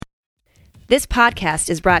This podcast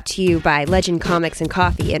is brought to you by Legend Comics and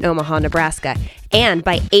Coffee in Omaha, Nebraska, and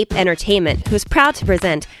by Ape Entertainment, who is proud to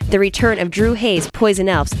present the return of Drew Hayes' Poison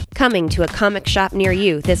Elves, coming to a comic shop near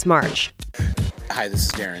you this March. Hi, this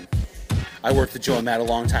is Darren. I worked with Joe and Matt a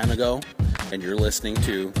long time ago, and you're listening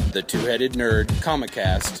to the Two-Headed Nerd Comic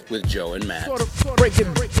Cast with Joe and Matt. Break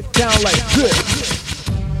it down like this.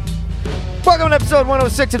 Welcome to episode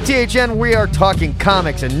 106 of THN. We are talking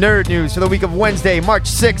comics and nerd news for the week of Wednesday, March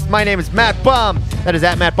 6th. My name is Matt Baum. That is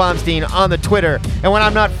at Matt Baumstein on the Twitter. And when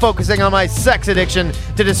I'm not focusing on my sex addiction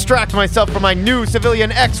to distract myself from my new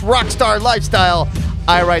civilian ex-rock star lifestyle,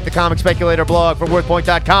 I write the Comic Speculator blog for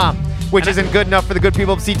WorthPoint.com, which isn't good enough for the good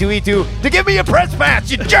people of C2E2 to give me a press pass,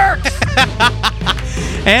 you jerks!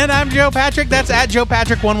 And I'm Joe Patrick. That's at Joe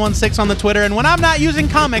Patrick116 on the Twitter. And when I'm not using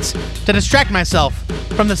comics to distract myself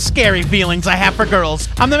from the scary feelings I have for girls,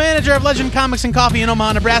 I'm the manager of Legend Comics and Coffee in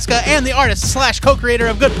Omaha, Nebraska, and the artist / co-creator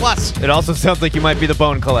of Good Plus. It also sounds like you might be the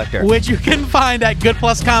bone collector, which you can find at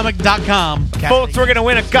goodpluscomic.com. Folks, we're going to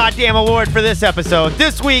win a goddamn award for this episode.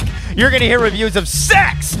 This week, you're going to hear reviews of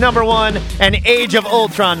Sex, #1, and Age of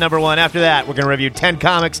Ultron, #1. After that, we're going to review 10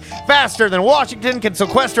 comics faster than Washington can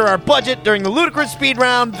sequester our budget during the ludicrous speed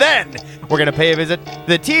round. Then, we're going to pay a visit to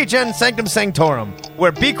the THN Sanctum Sanctorum,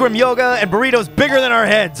 where Bikram yoga and burritos bigger than our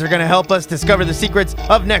heads are going to help us discover the secrets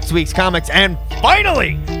of next week's comics. And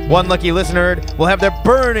finally, one lucky listener will have their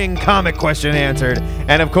burning comic question answered.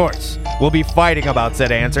 And of course, we'll be fighting about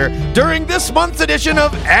said answer during this month's edition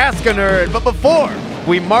of Ask a Nerd. But before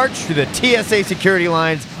we march through the TSA security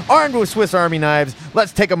lines, armed with Swiss Army knives,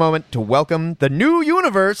 let's take a moment to welcome the new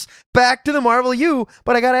universe back to the Marvel U.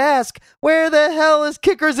 But I gotta ask, where the hell is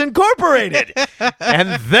Kickers Incorporated?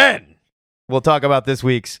 And then we'll talk about this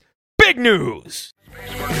week's big news.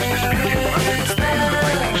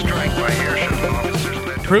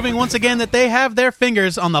 Proving once again that they have their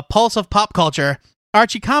fingers on the pulse of pop culture,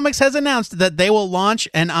 Archie Comics has announced that they will launch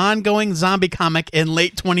an ongoing zombie comic in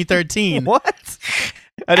late 2013. What?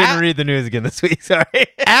 I didn't read the news again this week, sorry.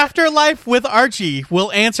 Afterlife with Archie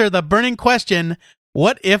will answer the burning question,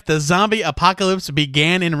 what if the zombie apocalypse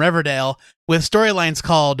began in Riverdale, with storylines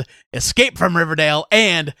called Escape from Riverdale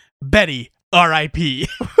and Betty R.I.P.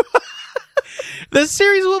 The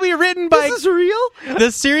series will be written by... This is real?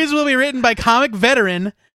 The series will be written by comic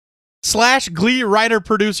veteran / Glee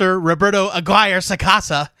writer-producer Roberto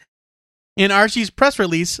Aguirre-Sacasa. In Archie's press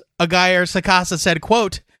release, Aguirre-Sacasa said,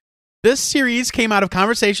 quote, "This series came out of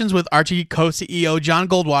conversations with Archie co-CEO John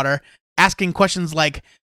Goldwater, asking questions like,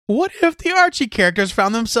 what if the Archie characters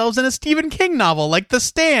found themselves in a Stephen King novel like The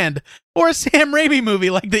Stand, or a Sam Raimi movie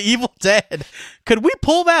like The Evil Dead? Could we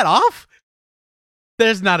pull that off?"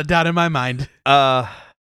 There's not a doubt in my mind.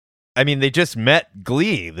 I mean, they just met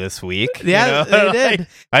Glee this week. Yeah, you know? they did.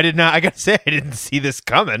 I gotta say, I didn't see this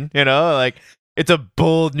coming, you know? Like, it's a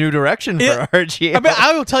bold new direction for Archie. I mean,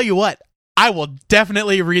 I will tell you what. I will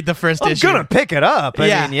definitely read the first issue. I'm gonna pick it up. I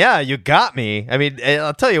Yeah. mean, yeah, you got me. I mean,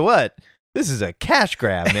 I'll tell you what. This is a cash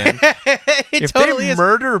grab, man. If totally they is.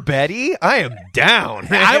 murder Betty, I am down.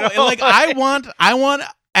 I want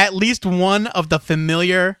at least one of the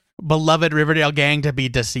familiar, beloved Riverdale gang to be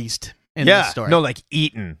deceased in this story. No, like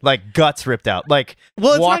eaten, like guts ripped out, like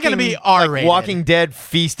well, it's not going to be R-rated. Like Walking Dead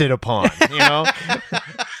feasted upon, you know.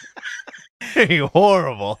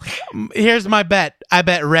 Horrible. Here's my bet. I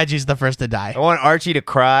bet Reggie's the first to die. I want Archie to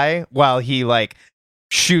cry while he like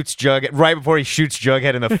shoots Jughead right before he shoots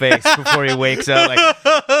Jughead in the face before he wakes up. Like,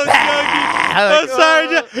 I'm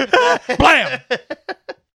sorry, blam.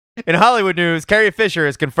 In Hollywood news, Carrie Fisher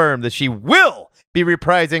has confirmed that she will be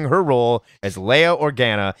reprising her role as Leia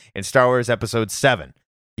Organa in Star Wars Episode 7.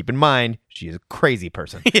 Keep in mind, she is a crazy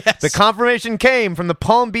person. Yes. The confirmation came from the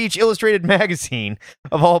Palm Beach Illustrated magazine,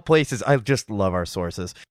 of all places. I just love our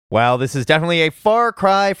sources. While this is definitely a far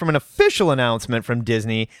cry from an official announcement from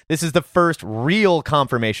Disney, this is the first real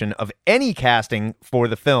confirmation of any casting for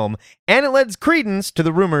the film, and it lends credence to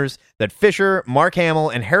the rumors that Fisher, Mark Hamill,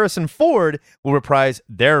 and Harrison Ford will reprise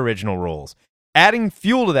their original roles. Adding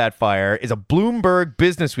fuel to that fire is a Bloomberg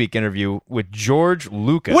Businessweek interview with George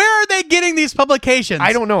Lucas. Where are they getting these publications?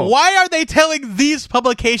 I don't know. Why are they telling these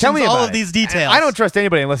publications all of these details? I don't trust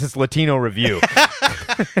anybody unless it's Latino Review.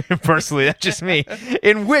 Personally, that's just me.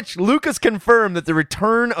 In which Lucas confirmed that the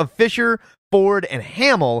return of Fisher, Ford, and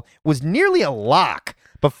Hamill was nearly a lock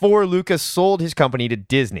before Lucas sold his company to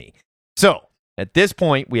Disney. So, at this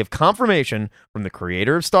point, we have confirmation from the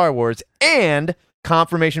creator of Star Wars and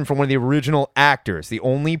confirmation from one of the original actors. The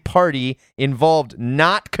only party involved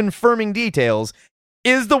not confirming details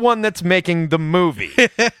is the one that's making the movie.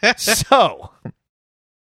 So,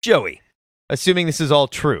 Joey, assuming this is all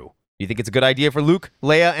true, you think it's a good idea for Luke,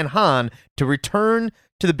 Leia, and Han to return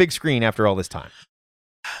to the big screen after all this time?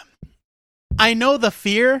 I know the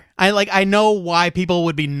fear. I know why people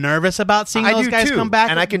would be nervous about seeing those guys too. come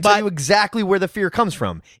back. And I can tell you exactly where the fear comes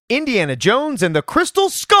from. Indiana Jones and the Crystal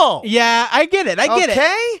Skull. Yeah, I get it.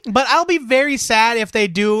 Okay? But I'll be very sad if they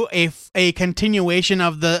do a continuation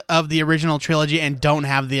of the original trilogy and don't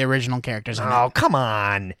have the original characters in it. Oh, come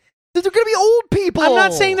on. They're going to be old people. I'm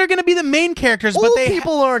not saying they're going to be the main characters, old but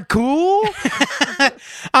people aren't cool.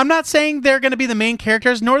 I'm not saying they're going to be the main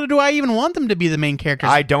characters, nor do I even want them to be the main characters.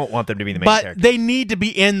 I don't want them to be the main characters. But they need to be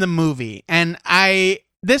in the movie, and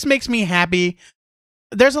this makes me happy.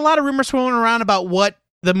 There's a lot of rumors swirling around about what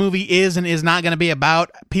the movie is and is not going to be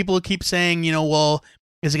about. People keep saying, well,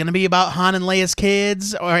 is it going to be about Han and Leia's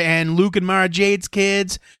kids and Luke and Mara Jade's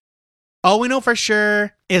kids? All we know for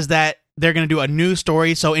sure is that they're going to do a new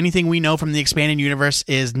story, so anything we know from the expanded universe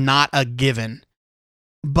is not a given.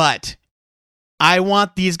 But I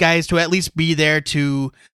want these guys to at least be there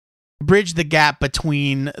to bridge the gap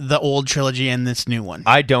between the old trilogy and this new one.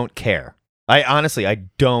 I don't care. I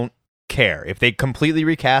don't care. If they completely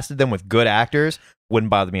recasted them with good actors,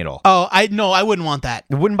 wouldn't bother me at all. Oh, I wouldn't want that.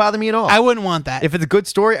 It wouldn't bother me at all. I wouldn't want that. If it's a good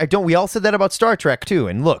story, I don't. We all said that about Star Trek, too.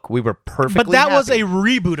 And look, we were perfectly But that happy. was a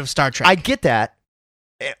reboot of Star Trek. I get that.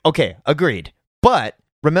 Okay, agreed. But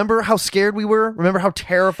remember how scared we were? Remember how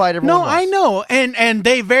terrified everyone was? No, I know. And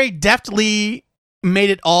they very deftly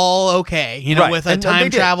made it all okay, right. with a and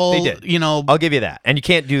time travel, They did. I'll give you that. And you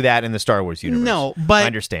can't do that in the Star Wars universe. No, but I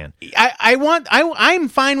understand. I'm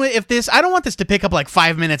fine with if this. I don't want this to pick up like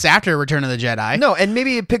 5 minutes after Return of the Jedi. No, and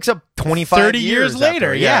maybe it picks up 25 30 years later.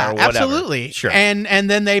 after, Yeah, or whatever. absolutely. Sure. And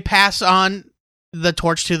then they pass on the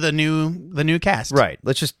torch to the new cast. Right.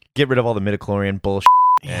 Let's just get rid of all the midichlorian bullshit.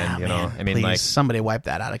 Yeah, And, man, please, somebody wipe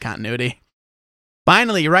that out of continuity.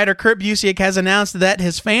 Finally, writer Kurt Busiek has announced that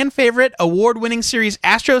his fan favorite award-winning series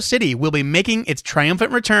Astro City will be making its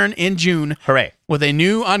triumphant return in June. Hooray. With a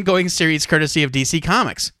new ongoing series courtesy of DC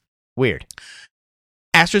Comics. Weird.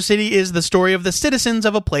 Astro City is the story of the citizens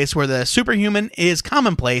of a place where the superhuman is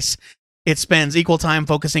commonplace. It spends equal time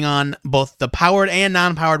focusing on both the powered and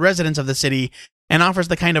non-powered residents of the city and offers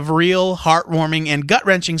the kind of real, heartwarming, and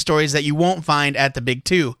gut-wrenching stories that you won't find at the Big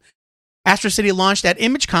Two. Astro City launched at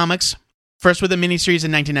Image Comics, first with a miniseries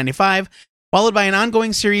in 1995, followed by an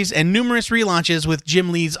ongoing series and numerous relaunches with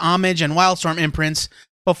Jim Lee's Homage and Wildstorm imprints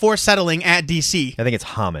before settling at DC. I think it's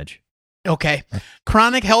homage. Okay.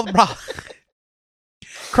 Chronic health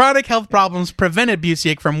problems prevented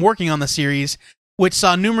Busiek from working on the series, which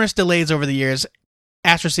saw numerous delays over the years.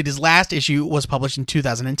 Astro City's last issue was published in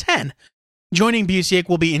 2010. Joining Busiek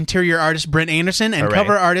will be interior artist Brent Anderson and Hooray.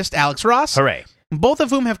 cover artist Alex Ross, Hooray. both of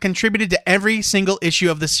whom have contributed to every single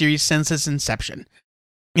issue of the series since its inception.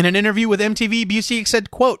 In an interview with MTV, Busiek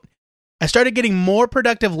said, quote, "I started getting more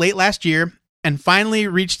productive late last year and finally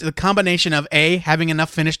reached the combination of A, having enough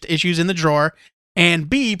finished issues in the drawer, and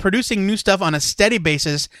B, producing new stuff on a steady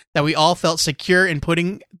basis that we all felt secure in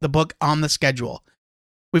putting the book on the schedule.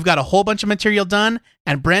 We've got a whole bunch of material done,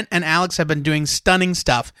 and Brent and Alex have been doing stunning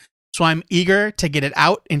stuff, so I'm eager to get it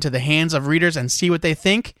out into the hands of readers and see what they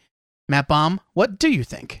think. Matt Baum, what do you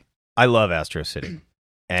think?" I love Astro City.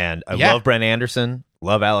 And I Yeah. love Brent Anderson,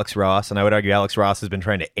 love Alex Ross, and I would argue Alex Ross has been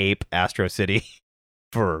trying to ape Astro City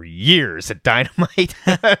for years at Dynamite.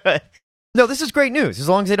 No, this is great news. As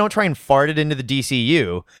long as they don't try and fart it into the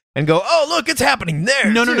DCU and go, oh, look, it's happening there.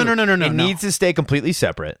 No. It needs to stay completely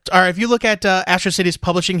separate. All right, if you look at Astro City's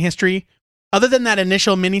publishing history, other than that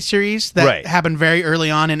initial miniseries that Right. happened very early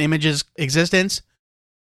on in Image's existence,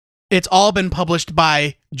 it's all been published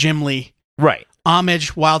by Jim Lee. Right.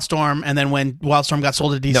 Homage, Wildstorm, and then when Wildstorm got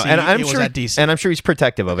sold to DC, No, and I'm it sure, was at DC. and I'm sure he's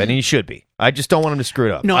protective of it, and he should be. I just don't want him to screw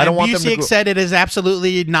it up. No, I don't and want them to Busiek said it is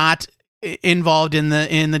absolutely not involved in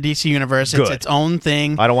the DC universe. It's Good. its own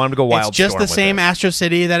thing. I don't want him to go wild. It's just the same Astro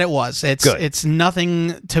City that it was. Good. It's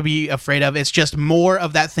nothing to be afraid of. It's just more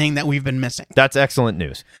of that thing that we've been missing. That's excellent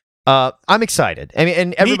news. I'm excited. I mean,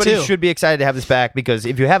 and everybody too. should be excited to have this back because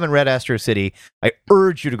if you haven't read Astro City, I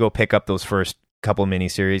urge you to go pick up those first couple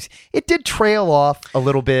miniseries. It did trail off a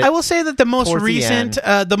little bit. I will say that the most towards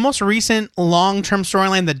the recent long-term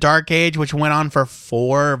storyline, The Dark Age, which went on for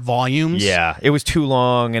 4 volumes. Yeah, it was too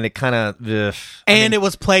long, and it kind of. It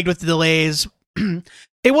was plagued with delays.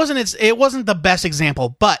 It wasn't the best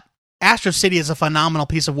example, but Astro City is a phenomenal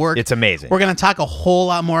piece of work. It's amazing. We're going to talk a whole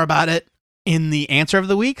lot more about it in the answer of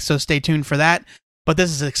the week, so stay tuned for that. But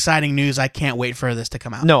this is exciting news. I can't wait for this to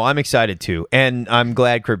come out. No, I'm excited too, and I'm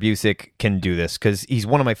glad Kurt Busiek can do this because he's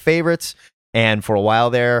one of my favorites. And for a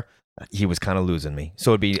while there, he was kind of losing me.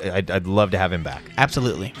 So I'd love to have him back.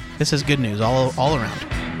 Absolutely, this is good news all around.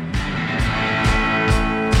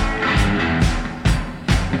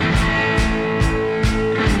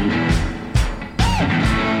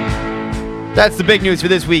 That's the big news for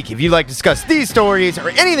this week. If you'd like to discuss these stories or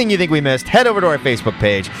anything you think we missed, head over to our Facebook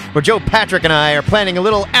page, where Joe Patrick and I are planning a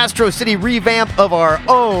little Astro City revamp of our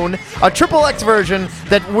own, a triple X version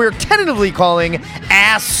that we're tentatively calling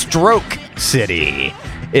Ass Stroke City.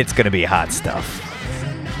 It's going to be hot stuff.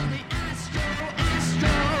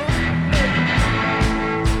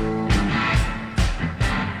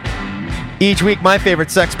 Each week, my favorite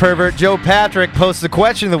sex pervert, Joe Patrick, posts the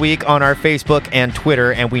question of the week on our Facebook and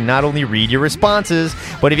Twitter, and we not only read your responses,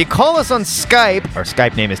 but if you call us on Skype, our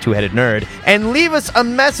Skype name is Two Headed Nerd, and leave us a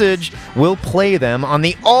message, we'll play them on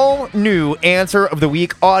the all-new Answer of the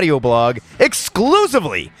Week audio blog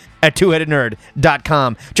exclusively at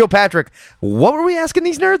twoheadednerd.com. Joe Patrick, what were we asking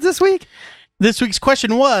these nerds this week? This week's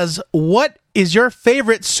question was, what is your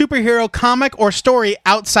favorite superhero comic or story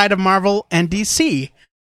outside of Marvel and DC?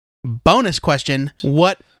 Bonus question,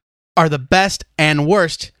 what are the best and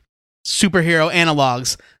worst superhero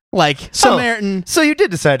analogs? Like Samaritan. So you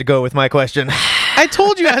did decide to go with my question. I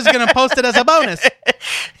told you I was going to post it as a bonus.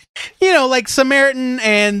 You know, like Samaritan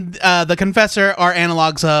and the Confessor are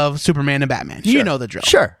analogs of Superman and Batman. Sure. You know the drill.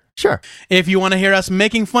 Sure. If you want to hear us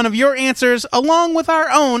making fun of your answers along with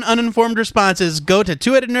our own uninformed responses, go to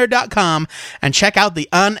twoheadednerd.com and check out the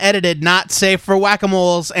unedited, not safe for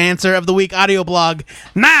whack-a-moles Answer of the Week audio blog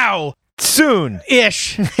now.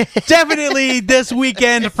 Soon-ish. Definitely this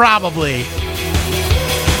weekend, probably.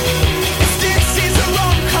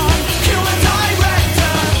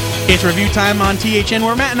 It's review time on THN,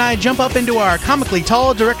 where Matt and I jump up into our comically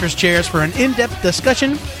tall director's chairs for an in-depth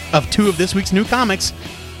discussion of two of this week's new comics.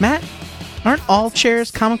 Matt, aren't all chairs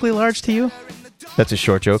comically large to you? That's a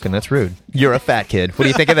short joke, and that's rude. You're a fat kid. What do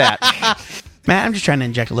you think of that? Matt, I'm just trying to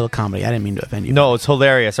inject a little comedy. I didn't mean to offend you. No, it's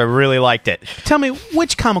hilarious. I really liked it. Tell me,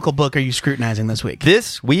 which comical book are you scrutinizing this week?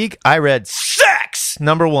 This week, I read Sex,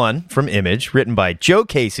 #1 from Image, written by Joe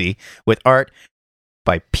Casey, with art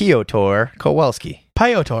by Piotr Kowalski.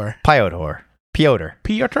 Piotr. Peter?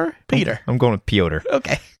 I'm going with Piotr.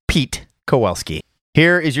 Okay. Pete Kowalski.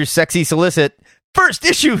 Here is your sexy solicit first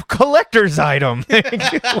issue collector's item.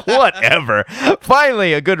 Whatever.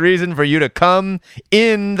 Finally, a good reason for you to come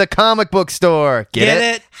in the comic book store.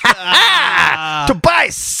 Get it? To buy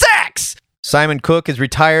sex! Simon Cook is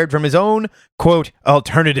retired from his own, quote,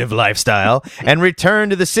 alternative lifestyle and returned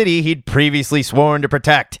to the city he'd previously sworn to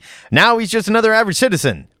protect. Now he's just another average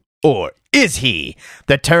citizen. Or is he?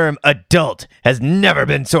 The term adult has never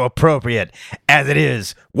been so appropriate as it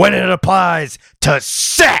is when it applies to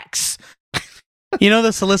sex. You know,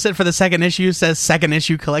 the solicit for the second issue says second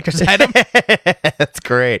issue collector's item? That's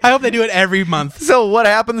great. I hope they do it every month. So what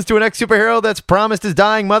happens to an ex-superhero that's promised his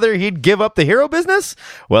dying mother he'd give up the hero business?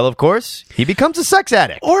 Well, of course, he becomes a sex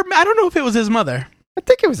addict. Or, I don't know if it was his mother. I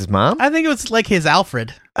think it was his mom. I think it was like his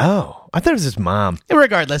Alfred. Oh, I thought it was his mom.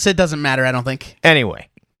 Regardless, it doesn't matter, I don't think. Anyway.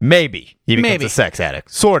 Maybe he becomes a sex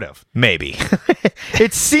addict. Sort of. Maybe.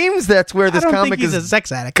 It seems that's where this comic is is a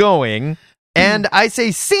sex addict. Going. And I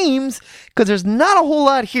say seems because there's not a whole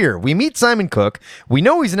lot here. We meet Simon Cook. We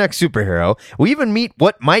know he's an ex-superhero. We even meet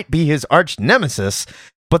what might be his arch nemesis.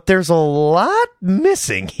 But there's a lot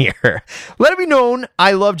missing here. Let it be known,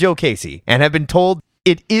 I love Joe Casey and have been told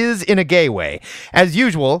it is in a gay way. As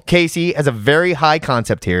usual, Casey has a very high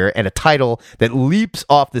concept here and a title that leaps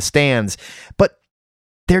off the stands. But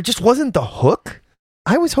there just wasn't the hook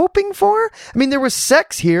I was hoping for. I mean, there was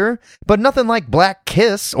sex here, but nothing like Black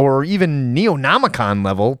Kiss or even Neonomicon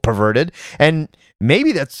level perverted. And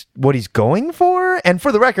maybe that's what he's going for. And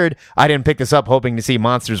for the record, I didn't pick this up hoping to see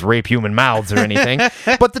monsters rape human mouths or anything.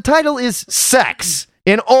 But the title is Sex.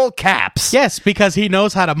 In all caps. Yes, because he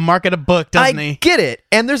knows how to market a book, doesn't he? I get it.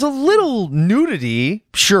 And there's a little nudity,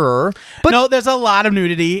 sure. But no, there's a lot of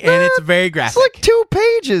nudity, and it's very graphic. It's like 2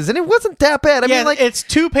 pages, and it wasn't that bad. I mean, like, it's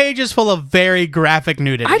 2 pages full of very graphic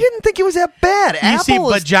nudity. I didn't think it was that bad. You see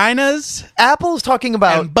vaginas. Apple is talking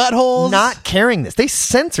about and buttholes. Not carrying this. They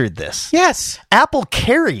censored this. Yes. Apple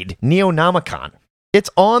carried Neonomicon. It's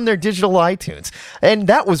on their digital iTunes. And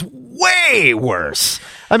that was way worse.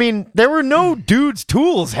 I mean, there were no dude's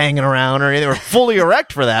tools hanging around or anything. They were fully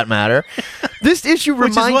erect for that matter. This issue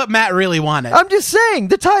Which is what Matt really wanted. I'm just saying,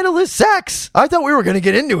 the title is Sex. I thought we were going to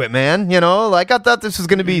get into it, man. You know, like I thought this was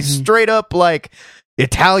going to be straight up like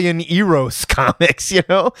Italian Eros comics, you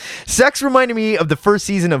know? Sex reminded me of the first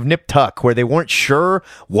season of Nip Tuck, where they weren't sure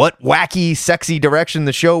what wacky, sexy direction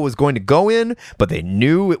the show was going to go in, but they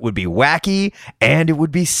knew it would be wacky and it would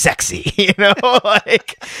be sexy, you know?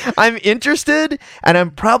 Like, I'm interested, and I'm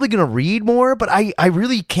probably going to read more, but I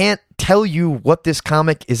really can't tell you what this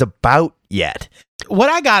comic is about yet. What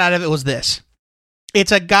I got out of it was this.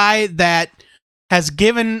 It's a guy that has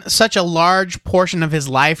given such a large portion of his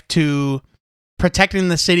life to protecting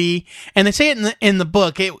the city, and they say it in the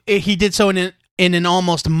book. He did so in an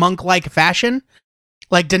almost monk-like fashion,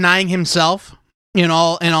 like denying himself in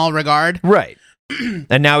all regard. Right.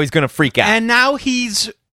 And now he's going to freak out. And now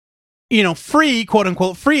he's, free, quote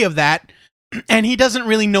unquote, free of that, and he doesn't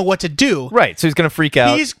really know what to do. Right. So he's going to freak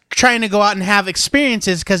out. He's trying to go out and have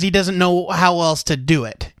experiences because he doesn't know how else to do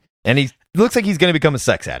it. And he looks like he's going to become a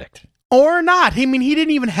sex addict. Or not. I mean, he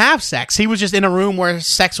didn't even have sex. He was just in a room where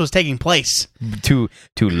sex was taking place. Two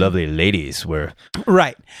lovely ladies were...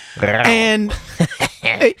 Right. And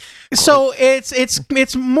so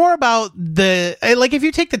it's more about the... Like, if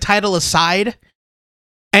you take the title aside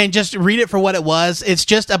and just read it for what it was, it's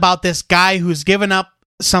just about this guy who's given up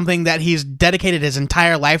something that he's dedicated his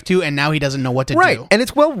entire life to, and now he doesn't know what to do. And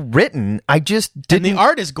it's well written. I just didn't... And the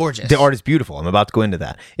art is gorgeous. The art is beautiful. I'm about to go into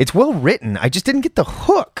that. It's well written. I just didn't get the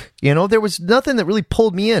hook. There was nothing that really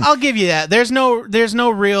pulled me in. I'll give you that. There's no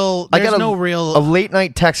real... I got a late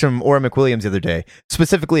night text from Ora McWilliams the other day,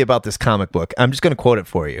 specifically about this comic book. I'm just going to quote it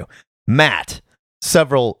for you. Matt,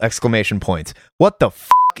 several exclamation points. What the f***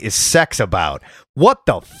 is sex about? What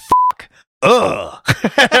the f***? Ugh.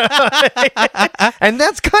 And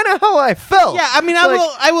that's kind of how I felt. Yeah, I mean,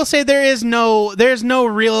 I will say there's no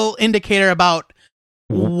real indicator about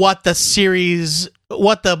what the series,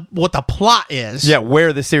 what the plot is. Yeah,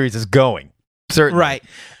 where the series is going. Certainly. Right.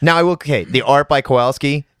 Now, the art by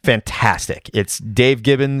Kowalski, fantastic. It's Dave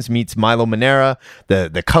Gibbons meets Milo Manera.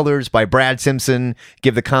 The colors by Brad Simpson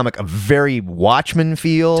give the comic a very Watchmen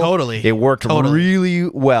feel. Totally. It worked really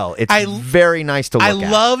well. It's very nice to look at. I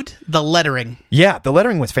loved the lettering. Yeah, the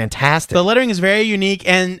lettering was fantastic. The lettering is very unique,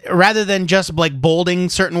 and rather than just like bolding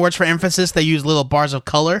certain words for emphasis, they use little bars of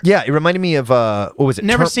color. Yeah, it reminded me of, what was it?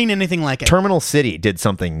 Never seen anything like it. Terminal City did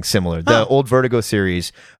something similar. The old Vertigo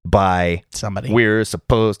series by... Somebody. We're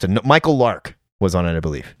supposed to know. Michael Lark was on it, I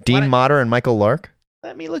believe. Dean Motter and Michael Lark?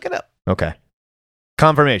 Let me look it up. Okay.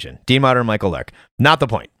 Confirmation. Dean Motter and Michael Lark. Not the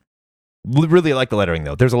point. Really like the lettering,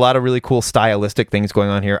 though. There's a lot of really cool stylistic things going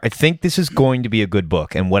on here. I think this is going to be a good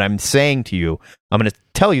book. And what I'm saying to you, I'm going to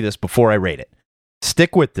tell you this before I rate it.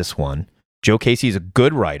 Stick with this one. Joe Casey is a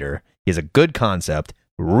good writer. He has a good concept.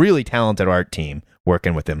 Really talented art team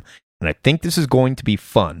working with him. And I think this is going to be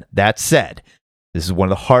fun. That said, this is one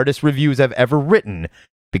of the hardest reviews I've ever written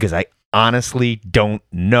because I honestly don't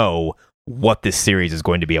know what this series is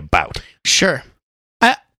going to be about. Sure.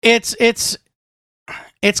 It's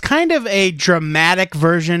kind of a dramatic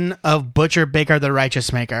version of Butcher Baker the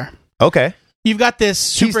Righteous Maker. Okay. You've got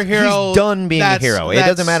this superhero. He's done being a hero. It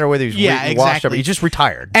doesn't matter whether he's washed up. He's just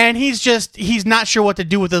retired. And he's not sure what to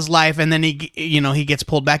do with his life, and then he gets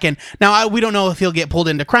pulled back in. Now, we don't know if he'll get pulled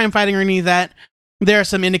into crime fighting or any of that. There are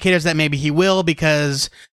some indicators that maybe he will, because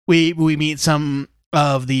we meet some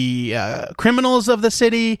of the criminals of the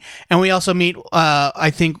city, and we also meet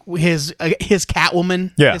I think his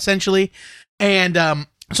Catwoman, essentially. And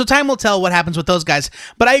so time will tell what happens with those guys.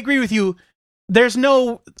 But I agree with you. There's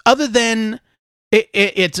no, other than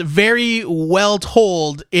it's very well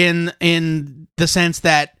told in the sense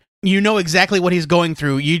that you know exactly what he's going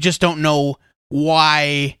through. You just don't know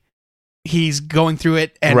why he's going through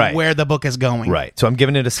it and where the book is going. Right. So I'm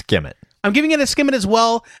giving it a skim it. I'm giving it a skim it as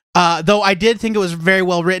well, though I did think it was very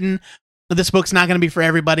well written. This book's not going to be for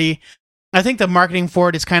everybody. I think the marketing for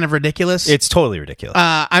it is kind of ridiculous. It's totally ridiculous.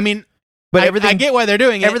 I mean, but I get why they're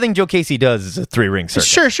doing it. Everything Joe Casey does is a 3-ring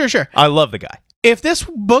circus. Sure. I love the guy. If this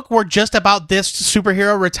book were just about this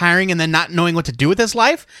superhero retiring and then not knowing what to do with his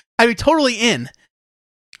life, I'd be totally in.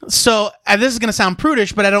 So, this is going to sound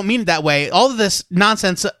prudish, but I don't mean it that way. All of this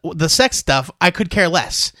nonsense, the sex stuff, I could care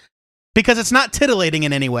less. Because it's not titillating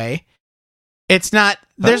in any way. It's not...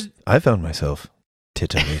 I found myself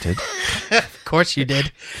titillated. Of course you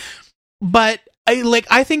did. But,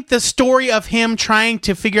 I think the story of him trying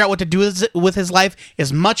to figure out what to do with his life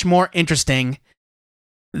is much more interesting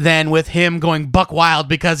than with him going buck wild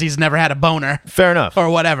because he's never had a boner. Fair enough. Or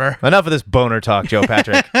whatever. Enough of this boner talk, Joe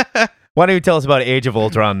Patrick. Why don't you tell us about Age of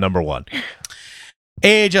Ultron #1?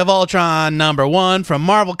 Age of Ultron #1 from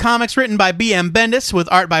Marvel Comics, written by B.M. Bendis, with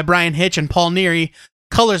art by Brian Hitch and Paul Neary,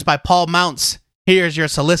 colors by Paul Mounts. Here's your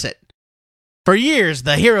solicit. For years,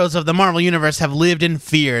 the heroes of the Marvel Universe have lived in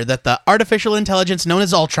fear that the artificial intelligence known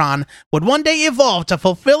as Ultron would one day evolve to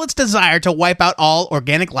fulfill its desire to wipe out all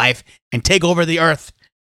organic life and take over the Earth.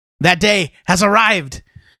 That day has arrived.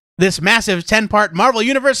 This massive 10-part Marvel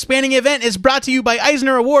Universe-spanning event is brought to you by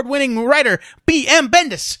Eisner Award-winning writer B.M.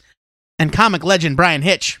 Bendis and comic legend Brian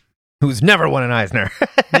Hitch, who's never won an Eisner.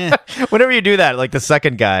 Whenever you do that, like the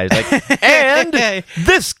second guy, like, and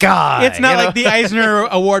this guy. It's not like the Eisner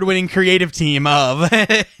Award-winning creative team of.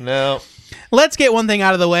 No. Let's get one thing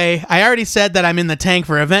out of the way. I already said that I'm in the tank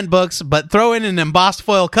for event books, but throw in an embossed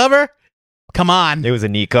foil cover. Come on. It was a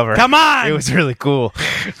neat cover. Come on. It was really cool.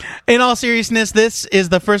 In all seriousness, this is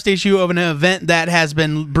the first issue of an event that has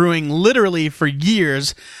been brewing literally for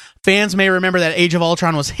years. Fans may remember that Age of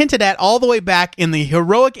Ultron was hinted at all the way back in the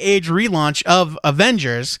Heroic Age relaunch of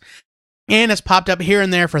Avengers, and has popped up here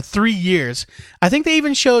and there for 3 years. I think they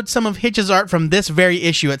even showed some of Hitch's art from this very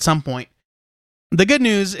issue at some point. The good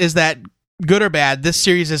news is that, good or bad, this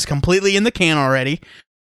series is completely in the can already.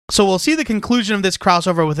 So we'll see the conclusion of this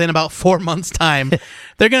crossover within about 4 months' time.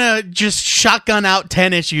 They're going to just shotgun out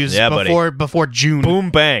 10 issues before June.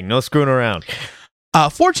 Boom, bang. No screwing around.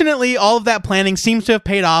 Fortunately, all of that planning seems to have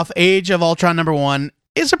paid off. Age of Ultron #1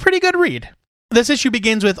 is a pretty good read. This issue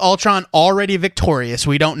begins with Ultron already victorious.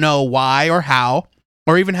 We don't know why or how,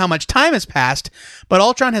 or even how much time has passed, but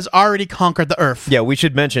Ultron has already conquered the Earth. Yeah, we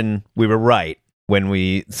should mention we were right when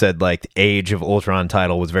we said like the Age of Ultron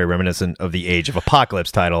title was very reminiscent of the Age of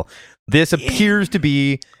Apocalypse title. This appears to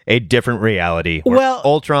be a different reality where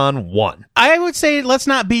Ultron won. I would say let's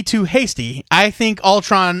not be too hasty. I think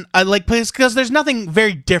Ultron, because there's nothing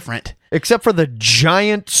very different. Except for the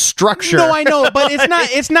giant structure. No, I know, but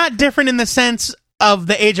it's not different in the sense of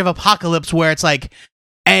the Age of Apocalypse where it's like,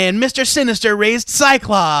 and Mr. Sinister raised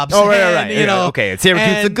Cyclops. Oh, right. You know, okay, it's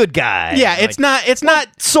the good guy. Yeah, it's not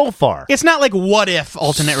so far. It's not like what if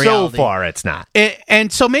alternate reality. So far, it's not.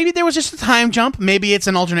 And so maybe there was just a time jump. Maybe it's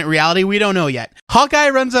an alternate reality. We don't know yet. Hawkeye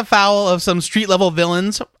runs afoul of some street level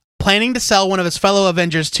villains, planning to sell one of his fellow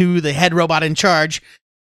Avengers to the head robot in charge.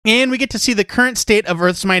 And we get to see the current state of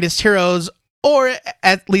Earth's mightiest heroes, or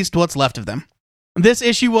at least what's left of them. This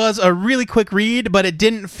issue was a really quick read, but it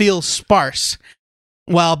didn't feel sparse.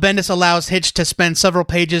 While Bendis allows Hitch to spend several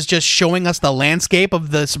pages just showing us the landscape of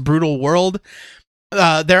this brutal world,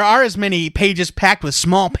 there are as many pages packed with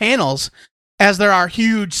small panels as there are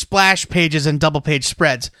huge splash pages and double-page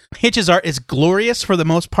spreads. Hitch's art is glorious for the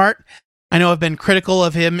most part. I know I've been critical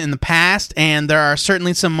of him in the past, and there are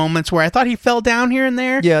certainly some moments where I thought he fell down here and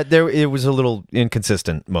there. Yeah, it was a little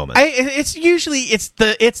inconsistent moment. It's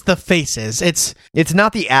the faces. It's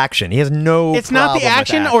not the action. He has no. It's not the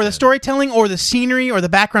action or the storytelling or the scenery or the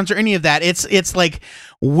backgrounds or any of that. It's like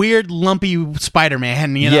weird lumpy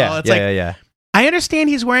Spider-Man. You know, yeah. I understand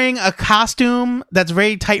he's wearing a costume that's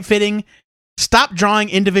very tight fitting. Stop drawing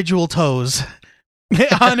individual toes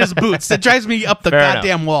on his boots. That drives me up the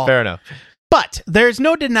goddamn wall. Fair enough. But there's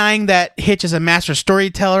no denying that Hitch is a master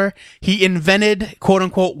storyteller. He invented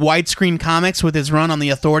quote-unquote widescreen comics with his run on The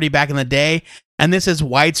Authority back in the day, and this is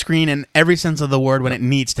widescreen in every sense of the word when it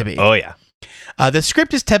needs to be. Oh, yeah. The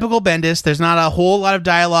script is typical Bendis. There's not a whole lot of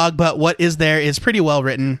dialogue, but what is there is pretty well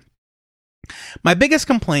written. My biggest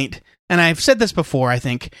complaint, and I've said this before, I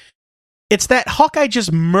think, it's that Hawkeye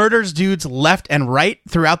just murders dudes left and right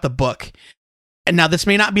throughout the book. And now, this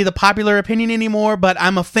may not be the popular opinion anymore, but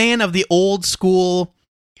I'm a fan of the old school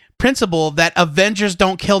principle that Avengers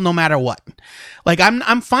don't kill no matter what. Like,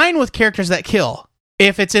 I'm fine with characters that kill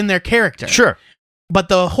if it's in their character. Sure. But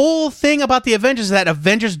the whole thing about the Avengers is that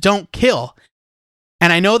Avengers don't kill.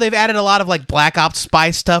 And I know they've added a lot of like Black Ops spy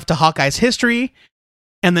stuff to Hawkeye's history,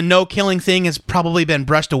 and the no killing thing has probably been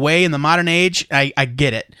brushed away in the modern age. I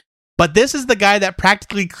get it. But this is the guy that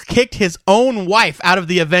practically kicked his own wife out of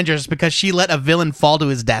the Avengers because she let a villain fall to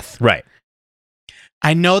his death. Right.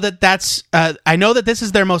 I know that this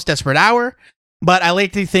is their most desperate hour, but I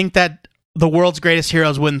like to think that the world's greatest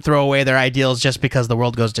heroes wouldn't throw away their ideals just because the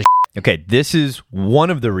world goes to shit. Okay, this is one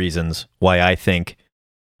of the reasons why I think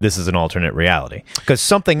this is an alternate reality. Because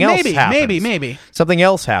something else happens. Maybe. Something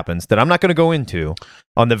else happens that I'm not going to go into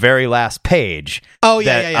on the very last page. Oh,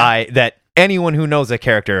 yeah. That anyone who knows a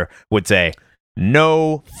character would say,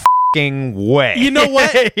 no fucking way. You know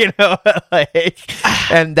what?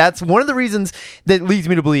 And that's one of the reasons that leads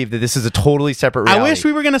me to believe that this is a totally separate reality. I wish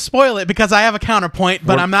we were going to spoil it because I have a counterpoint,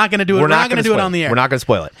 but I'm not going to do it. We're not going to do it on the air. We're not going to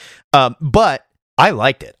spoil it. But I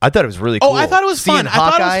liked it. I thought it was really cool. Oh, I thought it was fun. I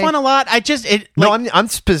thought it was fun a lot. I'm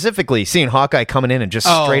specifically seeing Hawkeye coming in and just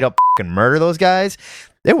straight up fucking murder those guys.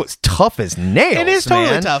 It was tough as nails. It is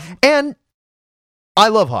totally tough. And I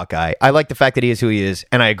love Hawkeye. I like the fact that he is who he is,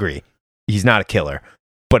 and I agree. He's not a killer.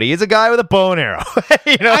 But he is a guy with a bow and arrow.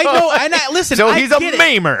 I know, and listen, so he's a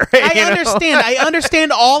maimer. I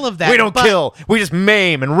understand all of that. We don't kill. We just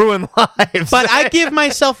maim and ruin lives. But I give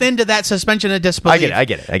myself into that suspension of disbelief. I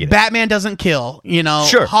get it. Batman doesn't kill.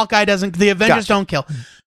 Sure. Hawkeye doesn't. The Avengers don't kill.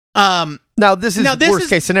 Now this is worst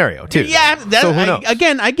case scenario too. Yeah. So who knows?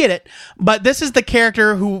 Again, I get it. But this is the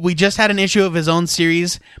character who we just had an issue of his own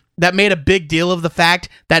series that made a big deal of the fact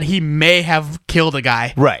that he may have killed a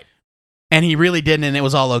guy. Right. and he really didn't, and it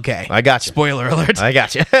was all okay. I got you. Spoiler alert. I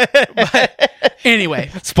got you. But anyway,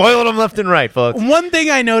 spoiling them left and right, folks. one thing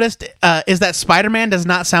I noticed is that Spider-Man does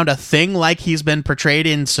not sound a thing like he's been portrayed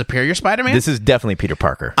in Superior Spider-Man. This is definitely Peter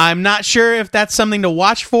Parker. I'm not sure if that's something to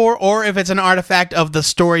watch for or if it's an artifact of the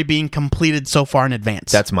story being completed so far in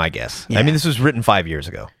advance. That's my guess. Yeah. I mean, this was written 5 years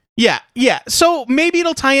ago. Yeah. So maybe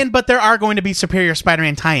it'll tie in, but there are going to be Superior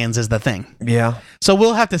Spider-Man tie-ins is the thing. Yeah. So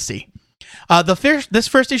we'll have to see. This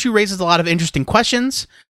first issue raises a lot of interesting questions.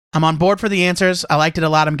 I'm on board for the answers. I liked it a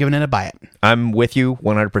lot. I'm giving it a buy it. I'm with you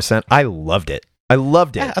 100%. I loved it.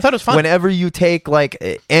 Yeah, I thought it was fun. Whenever you take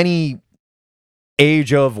like any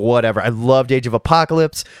Age of whatever, I loved Age of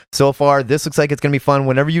Apocalypse so far. This looks like it's gonna be fun.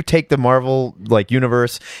 Whenever you take the Marvel like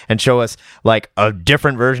universe and show us like a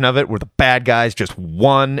different version of it where the bad guys just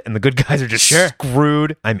won and the good guys are just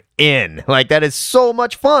screwed, I'm in. Like, that is so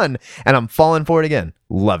much fun, and I'm falling for it again.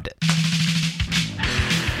 Loved it.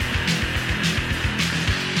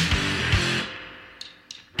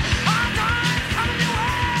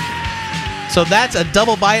 So that's a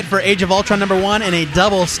double buy it for Age of Ultron #1 and a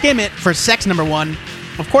double skim it for Sex #1.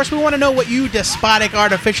 Of course, we want to know what you despotic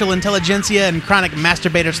artificial intelligentsia and chronic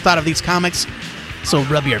masturbators thought of these comics. So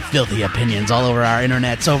rub your filthy opinions all over our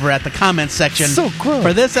internets over at the comments section. So gross.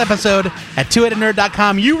 For this episode at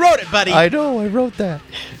twoheadednerd.com. You wrote it, buddy. I know, I wrote that.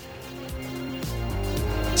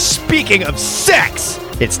 Speaking of sex,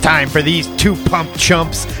 it's time for these two pump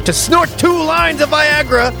chumps to snort 2 lines of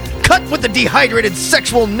Viagra, cut with the dehydrated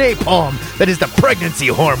sexual napalm that is the pregnancy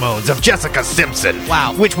hormones of Jessica Simpson.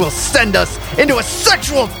 Wow. Which will send us into a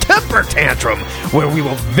sexual temper tantrum where we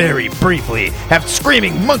will very briefly have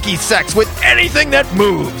screaming monkey sex with anything that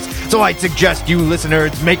moves. So I'd suggest you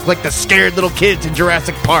listeners make like the scared little kids in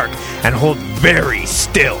Jurassic Park and hold very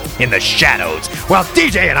still in the shadows while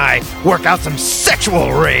DJ and I work out some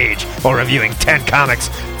sexual rage while reviewing 10 comics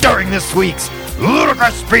during this week's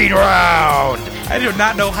Ludicrous Speed Round. I do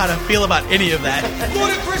not know how to feel about any of that.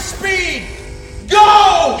 Ludicrous Speed!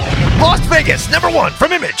 Go! Las Vegas, #1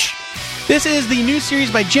 from Image. This is the new series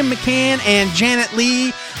by Jim McCann and Janet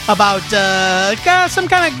Lee about some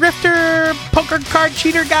kind of grifter poker card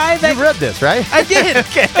cheater guy. That You read this, right? I did.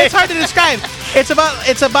 Okay. It's hard to describe. It's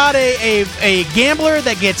about a gambler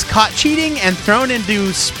that gets caught cheating and thrown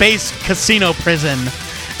into space casino prison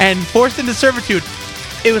and forced into servitude.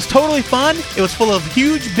 It was totally fun. It was full of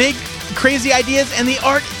huge, big, crazy ideas, and the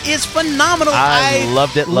art is phenomenal. I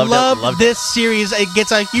loved it, loved this series. It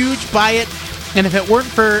gets a huge buy it. And if it weren't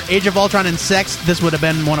for Age of Ultron and sex, this would have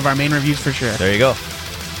been one of our main reviews for sure. There you go.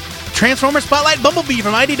 Transformers Spotlight Bumblebee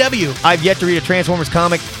from IDW. I've yet to read a Transformers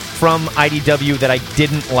comic from IDW that I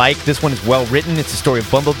didn't like. This one is well written. It's the story of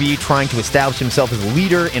Bumblebee trying to establish himself as a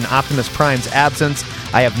leader in Optimus Prime's absence.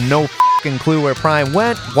 I have no fucking clue where Prime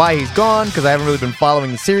went, why he's gone, because I haven't really been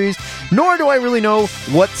following the series, nor do I really know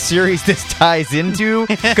what series this ties into,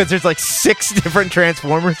 because there's like 6 different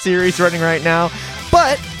Transformers series running right now.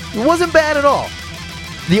 But it wasn't bad at all.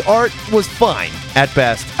 The art was fine, at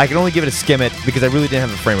best. I can only give it a skim it because I really didn't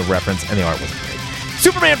have a frame of reference, and the art wasn't great.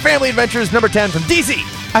 Superman Family Adventures #10 from DC.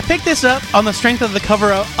 I picked this up on the strength of the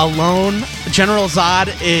cover alone. General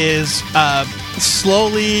Zod is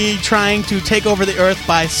slowly trying to take over the Earth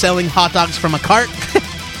by selling hot dogs from a cart.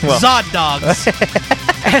 Well. Zod dogs.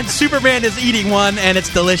 And Superman is eating one, and it's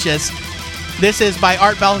delicious. This is by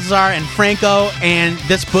Art Balthazar and Franco, and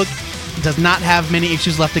this book does not have many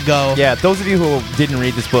issues left to go. Yeah, those of you who didn't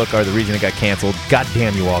read this book are the reason it got canceled. God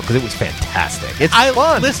damn you all, because it was fantastic. It's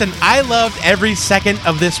fun. Listen, I loved every second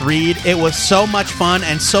of this read. It was so much fun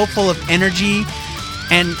and so full of energy,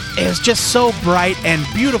 and it was just so bright and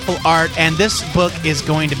beautiful art, and this book is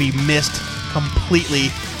going to be missed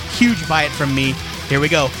completely. Huge buy it from me. Here we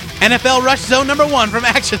go. NFL Rush Zone #1 from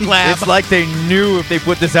Action Lab. It's like they knew if they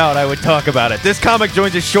put this out, I would talk about it. This comic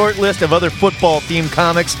joins a short list of other football-themed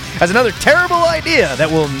comics as another terrible idea that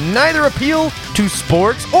will neither appeal to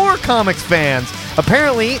sports or comics fans.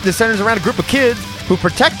 Apparently, this centers around a group of kids who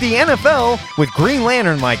protect the NFL with Green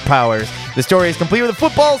Lantern-like powers. The story is complete with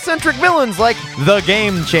football-centric villains like the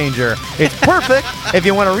Game Changer. It's perfect if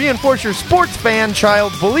you want to reinforce your sports fan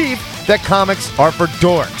child's belief that comics are for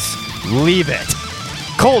dorks. Leave it.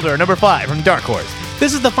 Colder, #5 from Dark Horse.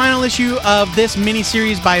 This is the final issue of this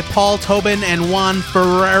miniseries by Paul Tobin and Juan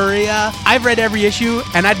Ferreira. I've read every issue,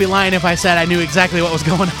 and I'd be lying if I said I knew exactly what was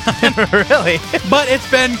going on. Really? But it's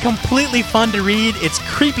been completely fun to read. It's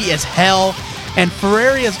creepy as hell, and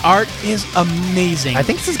Ferreira's art is amazing. I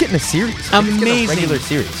think this is getting a series. I think it's getting a regular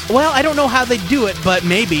series. Well, I don't know how they do it, but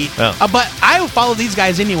maybe. Oh. But I will follow these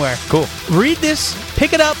guys anywhere. Cool. Read this,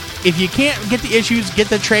 pick it up. If you can't get the issues, get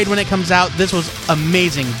the trade when it comes out. This was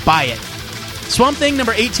amazing. Buy it. Swamp Thing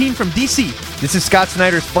number 18 from DC. This is Scott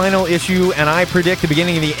Snyder's final issue, and I predict the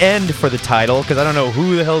beginning and the end for the title, because I don't know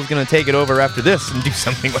who the hell is going to take it over after this and do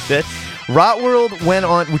something with it. Rot World went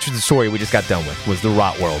on, which was the story we just got done with, was the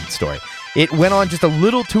Rot World story. It went on just a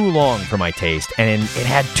little too long for my taste, and it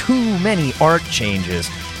had too many art changes.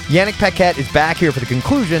 Yannick Paquette is back here for the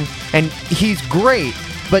conclusion, and he's great,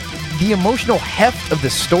 but the emotional heft of the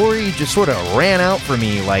story just sort of ran out for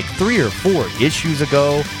me like 3 or 4 issues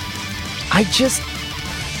ago.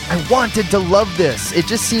 I wanted to love this. It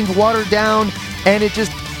just seemed watered down, and it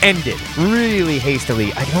just ended really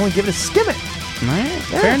hastily. I can only give it a skim it. All right,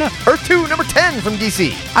 fair enough. Earth 2, number 10 from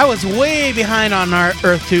DC. I was way behind on our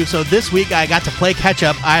Earth 2, so this week I got to play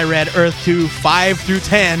catch-up. I read Earth 2 5 through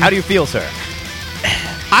 10. How do you feel, sir?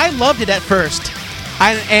 I loved it at first.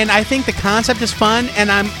 And I think the concept is fun, and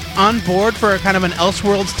I'm on board for kind of an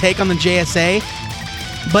Elseworlds take on the JSA.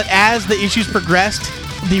 But as the issues progressed,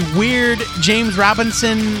 the weird James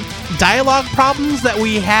Robinson dialogue problems that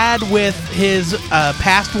we had with his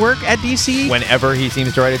past work at DC, Whenever he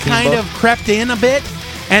seems to write a team kind book. of crept in a bit,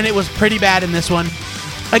 and it was pretty bad in this one.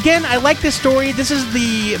 Again, I like this story. This is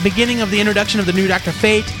the beginning of the introduction of the new Dr.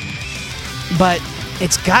 Fate, but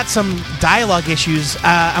it's got some dialogue issues.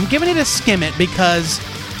 I'm giving it a skim it because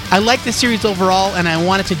I like the series overall, and I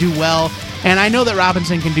want it to do well, and I know that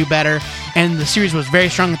Robinson can do better, and the series was very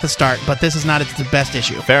strong at the start, but this is not its best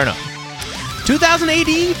issue. Fair enough. 2000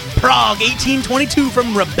 AD, Prague 1822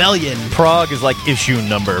 from Rebellion. Prague is like issue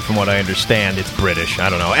number, from what I understand. It's British. I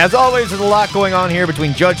don't know. As always, there's a lot going on here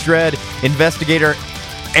between Judge Dredd, Investigator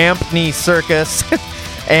Ampney Circus,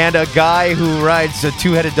 and a guy who rides a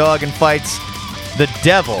two-headed dog and fights the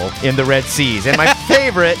devil in the Red Seas. And my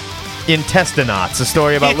favorite, Intestinauts, a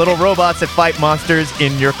story about little robots that fight monsters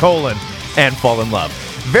in your colon and fall in love.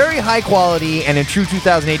 Very high quality, and in true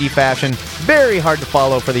 2000 AD fashion, very hard to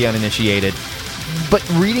follow for the uninitiated. But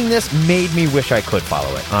reading this made me wish I could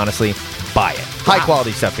follow it. Honestly, buy it. High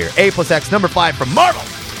quality stuff here. A+X, number 5 from Marvel.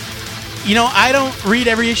 You know, I don't read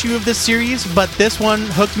every issue of this series, but this one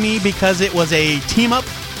hooked me because it was a team-up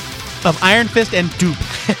of Iron Fist and Dupe.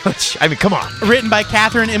 I mean, come on. Written by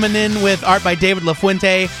Catherine Immonen with art by David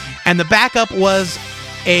LaFuente, and the backup was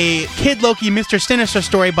a Kid Loki Mr. Sinister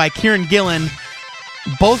story by Kieran Gillen.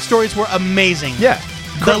 Both stories were amazing. Yeah.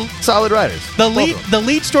 Solid writers. The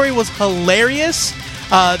lead story was hilarious.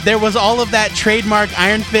 There was all of that trademark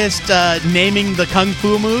Iron Fist naming the kung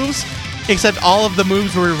fu moves, except all of the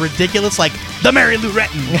moves were ridiculous, like the Mary Lou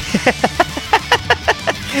Retton.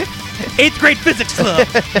 8th grade physics club.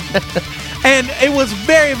 And it was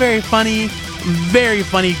very, very funny. Very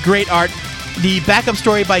funny. Great art. The backup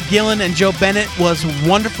story by Gillen and Joe Bennett was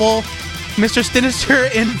wonderful. Mr. Sinister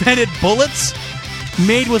invented bullets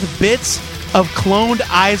made with bits of cloned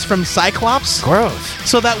eyes from Cyclops. Gross.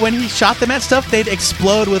 So that when he shot them at stuff, they'd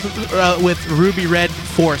explode with ruby red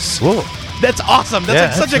force. Whoa. That's awesome.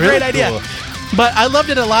 That's such a really great idea. cool. But I loved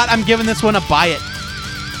it a lot. I'm giving this one a buy it.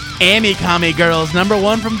 Amikami Girls, number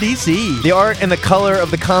 1 from DC. The art and the color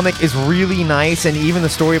of the comic is really nice, and even the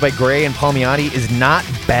story by Gray and Palmiotti is not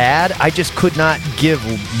bad. I just could not give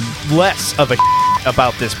less of a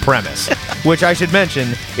about this premise, which I should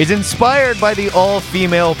mention is inspired by the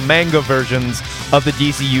all-female manga versions of the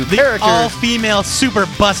DCU characters. All-female, super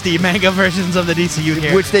busty manga versions of the DCU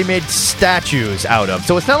characters. Which they made statues out of.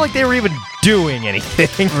 So it's not like they were even doing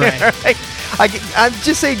anything. Right. I'm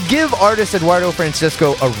just saying, give artist Eduardo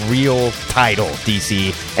Francisco a real title,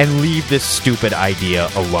 DC, and leave this stupid idea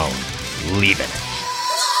alone. Leave it.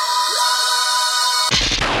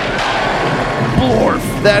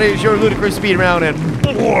 Blorf. That is your ludicrous speed round, and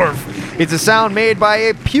blorf. It's a sound made by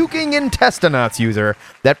a puking Intestinauts user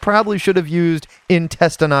that probably should have used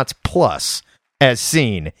Intestinauts Plus, as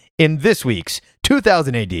seen in this week's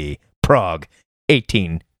 2000 AD Prague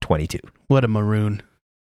 1822. What a maroon.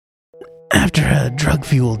 After a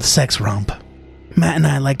drug-fueled sex romp, Matt and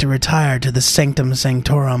I like to retire to the Sanctum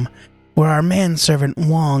Sanctorum, where our manservant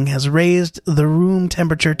Wong has raised the room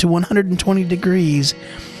temperature to 120 degrees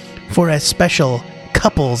for a special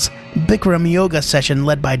couples Bikram yoga session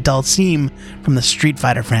led by Dulcime from the Street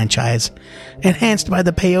Fighter franchise, enhanced by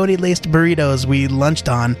the peyote-laced burritos we lunched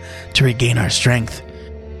on to regain our strength.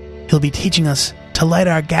 He'll be teaching us to light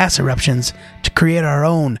our gas eruptions to create our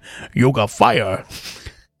own yoga fire,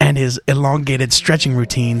 and his elongated stretching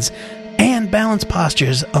routines and balance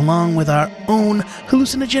postures along with our own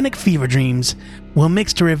hallucinogenic fever dreams will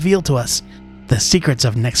mix to reveal to us the secrets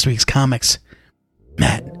of next week's comics.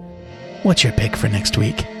 Matt, what's your pick for next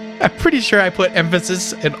week? I'm pretty sure I put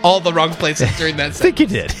emphasis in all the wrong places during that I think you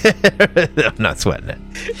did. I'm not sweating it.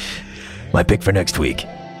 My pick for next week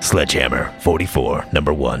Sledgehammer 44,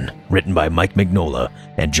 number 1, written by Mike Mignola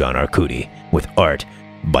and John Arcudi, with art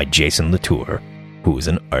by Jason Latour, who is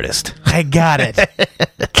an artist. I got it.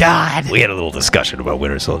 God. We had a little discussion about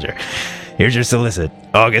Winter Soldier. Here's your solicit.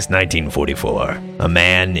 August 1944. A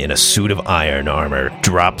man in a suit of iron armor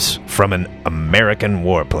drops from an American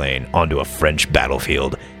warplane onto a French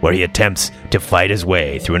battlefield, where he attempts to fight his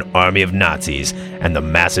way through an army of Nazis and the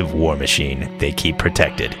massive war machine they keep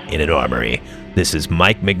protected in an armory. This is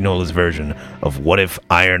Mike Mignola's version of What If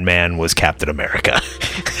Iron Man Was Captain America.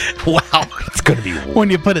 Wow, it's going to be... When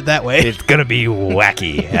you put it that way. It's going to be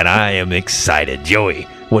wacky, and I am excited. Joey,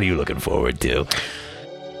 what are you looking forward to?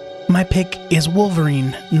 My pick is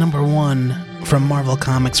Wolverine, number 1, from Marvel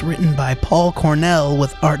Comics, written by Paul Cornell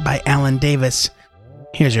with art by Alan Davis.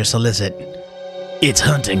 Here's your solicit. It's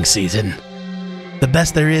hunting season. The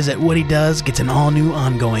best there is at what he does gets an all-new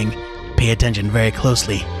ongoing. Pay attention very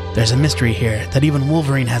closely. There's a mystery here that even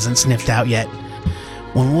Wolverine hasn't sniffed out yet.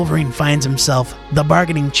 When Wolverine finds himself the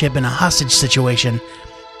bargaining chip in a hostage situation,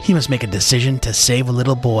 he must make a decision to save a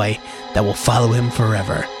little boy that will follow him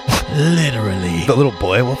forever. Literally. The little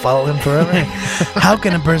boy will follow him forever? How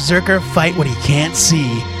can a berserker fight what he can't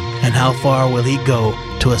see? And how far will he go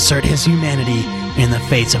to assert his humanity in the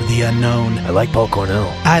face of the unknown? I like Paul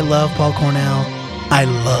Cornell. I love Paul Cornell. I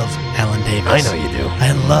love Alan Davis. I know you do.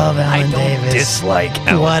 I love Alan I don't Davis. dislike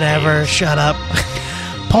Alan Whatever, Davis. Shut up.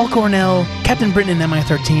 Paul Cornell, Captain Britain and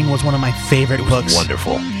MI-13 was one of my favorite books.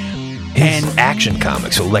 Wonderful. And his action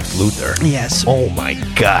comics, so Lex Luthor. Yes. Oh my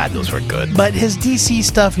God, those were good. But his DC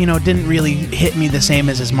stuff, didn't really hit me the same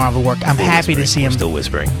as his Marvel work. I'm happy to see him still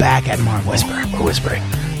whispering. back at Marvel. We're whispering.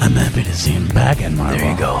 I'm happy to see him back at Marvel. There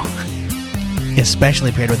you go.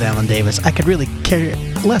 Especially paired with Alan Davis. I could really care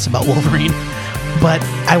less about Wolverine, but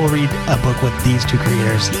I will read a book with these two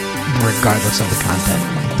creators regardless of the content.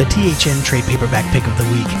 The THN trade paperback pick of the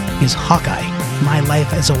week is Hawkeye, My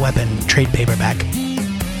Life as a Weapon trade paperback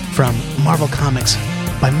from Marvel Comics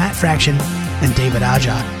by Matt Fraction and David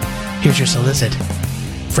Aja. Here's your solicit.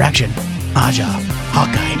 Fraction, Aja,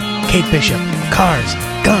 Hawkeye, Kate Bishop, cars,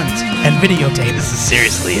 guns, and videotape. This is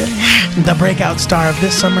seriously it. The breakout star of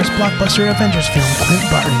this summer's blockbuster Avengers film, Clint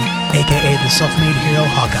Barton, a.k.a. the self-made hero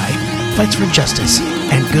Hawkeye, fights for justice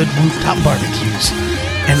and good rooftop barbecues.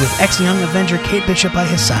 And with ex-young Avenger Kate Bishop by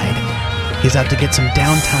his side, he's out to get some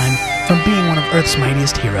downtime from being one of Earth's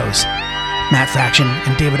mightiest heroes. Matt Fraction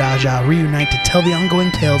and David Aja reunite to tell the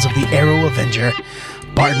ongoing tales of the Arrow Avenger.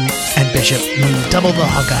 Barton and Bishop mean double the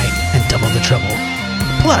Hawkeye and double the trouble.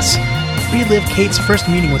 Plus, relive Kate's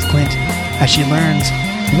first meeting with Clint as she learns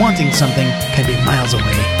wanting something can be miles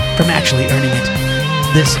away from actually earning it.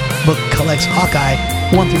 This book collects Hawkeye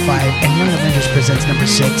 1 through 5 and Young Avengers presents number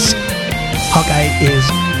 6. Hawkeye is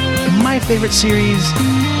my favorite series.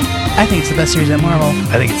 I think it's the best series at Marvel.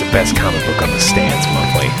 I think it's the best comic book on the stands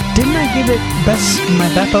monthly. Didn't I give it my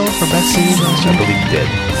Beppo for best series last year? I believe you did.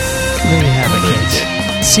 There you have it, kids.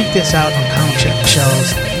 Seek this out on comic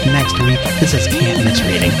shelves next week. This is can't miss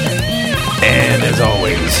reading. And as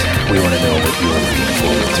always, we want to know what you're looking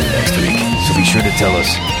forward to next week. So be sure to tell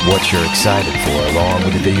us what you're excited for, along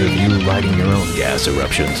with a video of you riding your own gas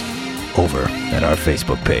eruptions, over at our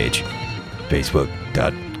Facebook page,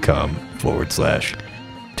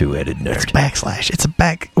 facebook.com/2headed nerd. It's backslash. It's a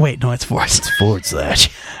back. Wait, no, it's forward. It's /.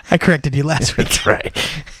 I corrected you last week. That's right.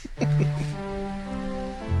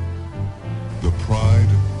 The pride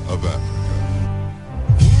of Africa.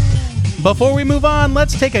 Before we move on,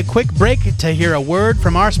 let's take a quick break to hear a word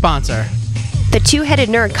from our sponsor. The Two-Headed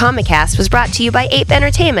Nerd Comic Cast was brought to you by Ape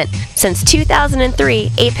Entertainment. Since 2003,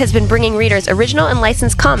 Ape has been bringing readers original and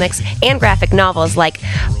licensed comics and graphic novels like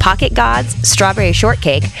Pocket Gods, Strawberry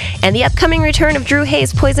Shortcake, and the upcoming return of Drew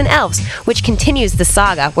Hayes' Poison Elves, which continues the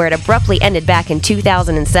saga where it abruptly ended back in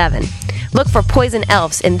 2007. Look for Poison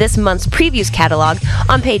Elves in this month's previews catalog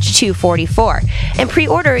on page 244, and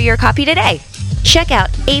pre-order your copy today. Check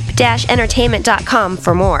out ape-entertainment.com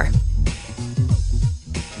for more.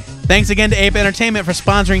 Thanks again to Ape Entertainment for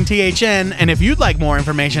sponsoring THN, and if you'd like more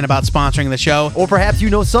information about sponsoring the show, Or perhaps you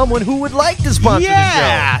know someone who would like to sponsor the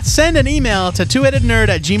show. send an email to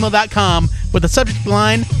twoheadednerd@gmail.com with the subject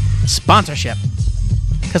line, sponsorship.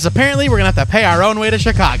 Because apparently we're going to have to pay our own way to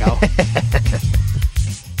Chicago.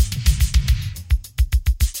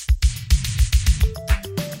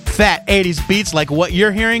 Fat 80s beats like what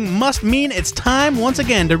you're hearing must mean it's time once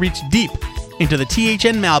again to reach deep into the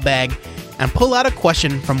THN mailbag and pull out a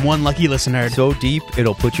question from one lucky listener. So deep,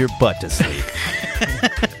 it'll put your butt to sleep.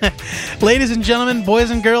 Ladies and gentlemen,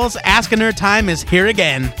 boys and girls, Ask a Nerd time is here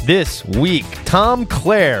again. This week, Tom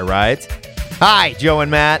Clare writes, Hi, Joe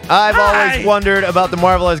and Matt. I've always wondered about the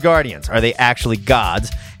Marvel as Guardians. Are they actually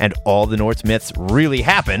gods? and all the Norse myths really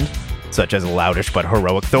happened, such as loutish but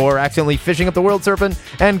heroic Thor accidentally fishing up the world serpent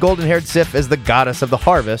and golden-haired Sif as the goddess of the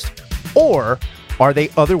harvest? Or are they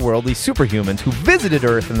otherworldly superhumans who visited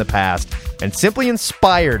Earth in the past and simply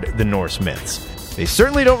inspired the Norse myths? They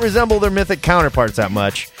certainly don't resemble their mythic counterparts that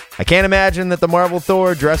much. I can't imagine that the Marvel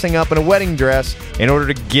Thor dressing up in a wedding dress in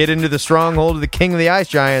order to get into the stronghold of the King of the Ice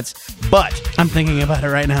Giants, but I'm thinking about it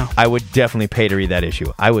right now. I would definitely pay to read that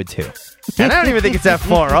issue. I would too. And I don't even think it's that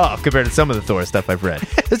far off compared to some of the Thor stuff I've read.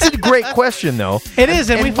 This is a great question, though. It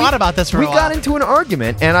is, and we thought about this for a while. We got into an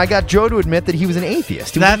argument, and I got Joe to admit that he was an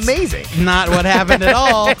atheist. It was amazing. Not what happened at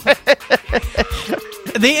all.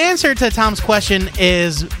 The answer to Tom's question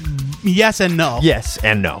is yes and no. Yes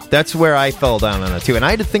and no. That's where I fell down on it, too. And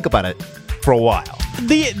I had to think about it for a while.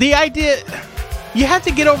 The idea... You have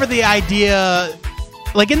to get over the idea...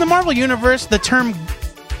 Like, in the Marvel Universe, the term,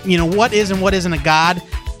 what is and what isn't a god...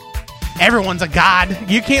 Everyone's a god.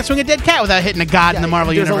 You can't swing a dead cat without hitting a god in the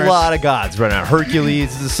Marvel Universe. There's a lot of gods right now.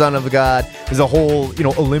 Hercules is the son of a god. There's a whole,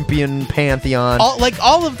 Olympian pantheon.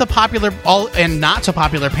 All of the popular, and not so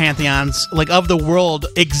popular pantheons, of the world,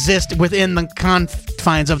 exist within the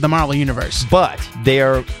confines of the Marvel Universe. But they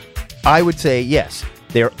are, I would say, yes,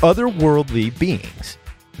 they are otherworldly beings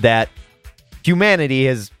that humanity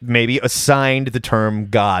has maybe assigned the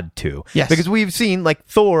term god to. Yes. Because we've seen,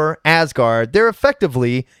 Thor, Asgard, they're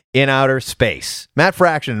effectively in outer space. Matt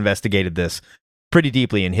Fraction investigated this pretty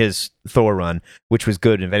deeply in his Thor run, which was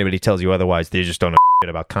good. And if anybody tells you otherwise, they just don't know shit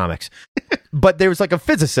about comics. But there was a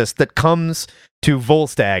physicist that comes to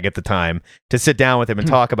Volstagg at the time to sit down with him and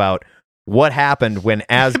talk about what happened when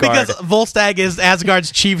Asgard... Because Volstagg is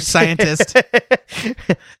Asgard's chief scientist.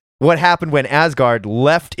 What happened when Asgard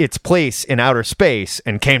left its place in outer space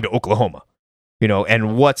and came to Oklahoma.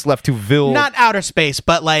 And what's left to Vil... Not outer space,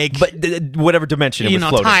 but whatever dimension it was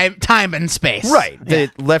floating. time and space. Right. Yeah. They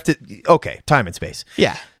left it... Okay, time and space.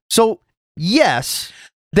 Yeah. So, yes,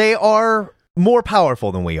 they are more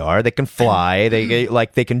powerful than we are. They can fly.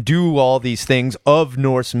 They can do all these things of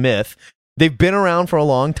Norse myth. They've been around for a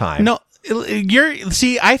long time. No,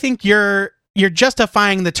 I think you're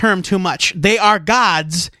justifying the term too much. They are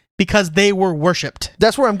gods because they were worshipped.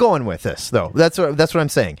 That's where I'm going with this, though. That's what I'm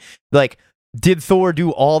saying. Did Thor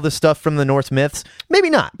do all the stuff from the Norse myths? Maybe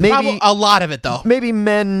not. Maybe probably a lot of it, though. Maybe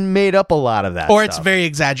men made up a lot of that Or stuff. It's very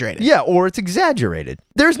exaggerated. Yeah, or it's exaggerated.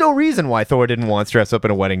 There's no reason why Thor didn't once dress up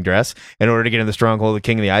in a wedding dress in order to get in the stronghold of the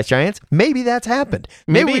King of the Ice Giants. Maybe that's happened.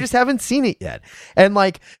 Maybe we just haven't seen it yet. And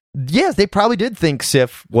yes, they probably did think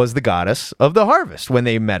Sif was the goddess of the harvest when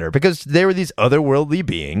they met her, because there were these otherworldly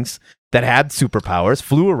beings that had superpowers,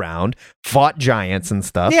 flew around, fought giants and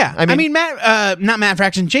stuff. Yeah, I mean not Matt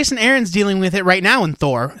Fraction. Jason Aaron's dealing with it right now in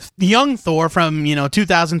Thor. The young Thor from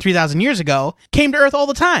 2,000, 3,000 years ago came to Earth all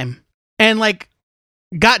the time and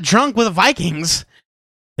got drunk with Vikings.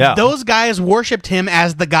 Yeah, those guys worshipped him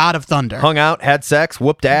as the god of thunder. Hung out, had sex,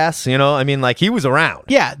 whooped ass. He was around.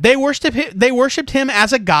 Yeah, they worshipped him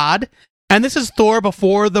as a god, and this is Thor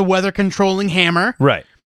before the weather controlling hammer. Right.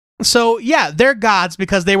 So, yeah, they're gods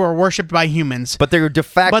because they were worshipped by humans. But they're de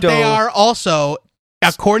facto... But they are also,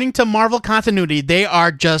 according to Marvel continuity, they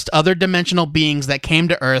are just other dimensional beings that came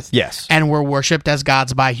to Earth. Yes. And were worshipped as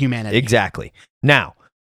gods by humanity. Exactly. Now,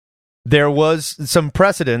 there was some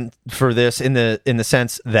precedent for this in the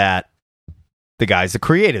sense that the guys that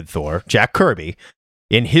created Thor, Jack Kirby,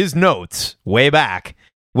 in his notes way back,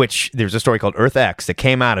 which there's a story called Earth X that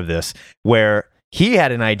came out of this, where... he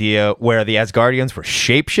had an idea where the Asgardians were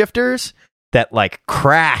shapeshifters that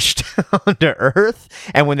crashed onto Earth,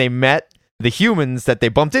 and when they met the humans that they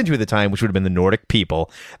bumped into at the time, which would have been the Nordic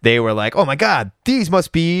people, they were like, "Oh my god, these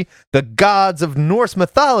must be the gods of Norse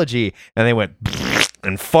mythology," and they went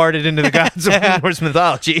and farted into the gods of Norse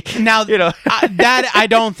mythology. Now, that I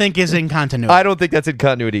don't think is in continuity. I don't think that's in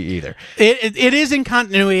continuity either. It is in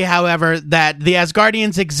continuity, however, that the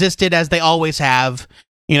Asgardians existed as they always have.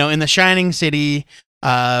 In the Shining City,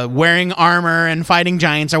 wearing armor and fighting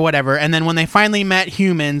giants or whatever. And then when they finally met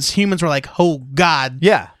humans were like, "Oh God,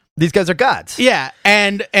 yeah, these guys are gods." Yeah,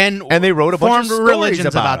 and they wrote a bunch of stories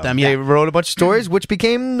religions about them. Yeah, they wrote a bunch of stories which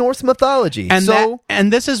became Norse mythology.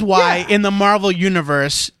 And this is why in the Marvel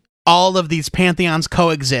universe, all of these pantheons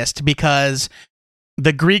coexist, because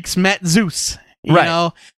the Greeks met Zeus, you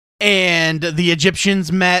know, and the Egyptians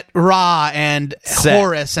met Ra and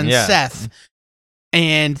Horus and Seth.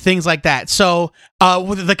 And things like that. So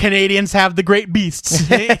the Canadians have the great beasts,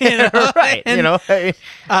 right? And,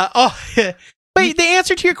 but the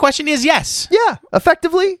answer to your question is yes. Yeah,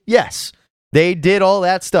 effectively, yes. They did all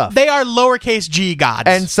that stuff. They are lowercase g gods.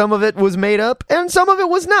 And some of it was made up, and some of it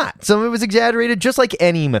was not. Some of it was exaggerated, just like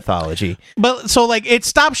any mythology. But so, like, it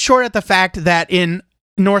stops short at the fact that in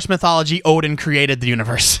Norse mythology, Odin created the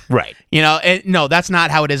universe. Right. You know, no, that's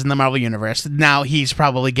not how it is in the Marvel universe. Now, he's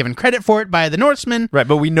probably given credit for it by the Norsemen. Right,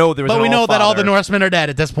 but we know there was But we know that all the Norsemen are dead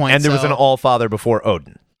at this point. And there was an all-father before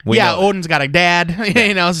Odin. Odin's got a dad,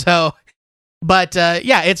 you know, so... But,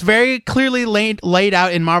 it's very clearly laid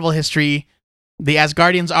out in Marvel history. The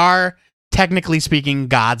Asgardians are, technically speaking,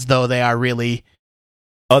 gods, though they are really...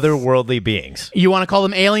 otherworldly beings. You want to call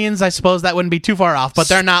them aliens? I suppose that wouldn't be too far off, but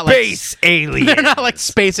they're not like... Space aliens! They're not like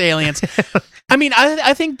space aliens. I mean,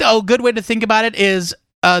 I think a good way to think about it is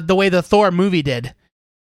the way the Thor movie did,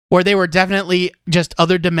 where they were definitely just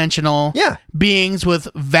other-dimensional beings with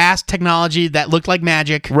vast technology that looked like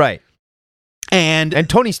magic. Right. And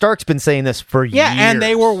Tony Stark's been saying this for years. Yeah, and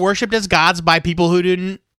they were worshipped as gods by people who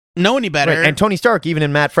didn't know any better. Right. And Tony Stark, even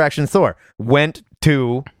in Matt Fraction's Thor, went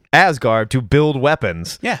to Asgard to build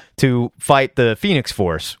weapons to fight the Phoenix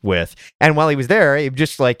Force with. And while he was there, he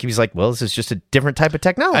was like, well, this is just a different type of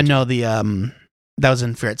technology. I know that was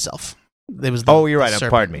in Fear Itself. It was you're right.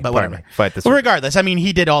 Serpent, Pardon me. But whatever. Fight this. Well, regardless, I mean,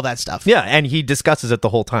 he did all that stuff. Yeah, and he discusses it the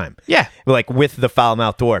whole time. Yeah. Like with the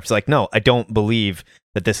foul-mouthed dwarfs. Like, no, I don't believe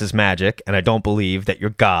that this is magic, and I don't believe that you're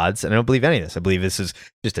gods, and I don't believe any of this. I believe this is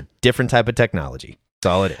just a different type of technology.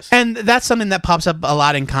 That's all it is. And that's something that pops up a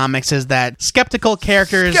lot in comics, is that skeptical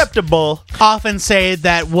characters often say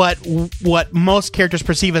that what most characters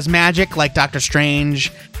perceive as magic, like Doctor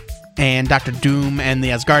Strange and Doctor Doom and the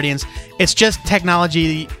Asgardians, it's just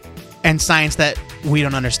technology and science that we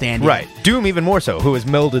don't understand yet. Right. Doom even more so, who has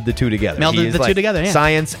melded the two together.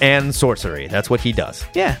 Science and sorcery. That's what he does.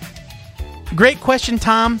 Yeah. Great question,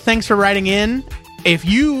 Tom. Thanks for writing in. If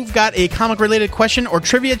you've got a comic-related question or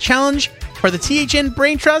trivia challenge for the THN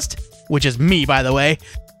Brain Trust, which is me, by the way,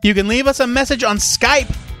 you can leave us a message on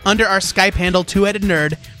Skype under our Skype handle, Two-Headed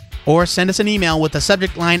Nerd, or send us an email with the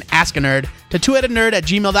subject line, Ask a Nerd, to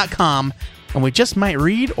twoheadednerd@gmail.com, and we just might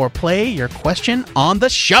read or play your question on the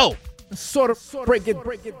show. Sort of break it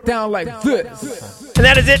down like this. And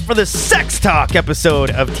that is it for the Sex Talk episode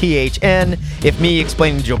of THN. If me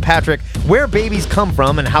explaining to Joe Patrick where babies come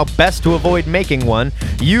from and how best to avoid making one,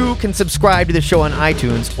 you can subscribe to the show on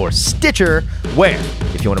iTunes or Stitcher, where,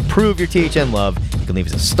 if you want to prove your THN love, you can leave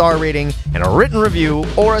us a star rating and a written review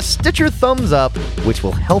or a Stitcher thumbs up, which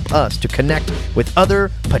will help us to connect with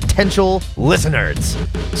other potential listeners.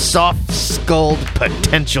 Soft-skulled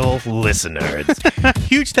potential listeners.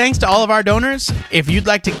 Huge thanks to all of our donors. If you'd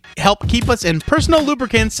like to help keep us in personal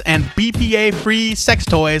lubricants and BPA-free sex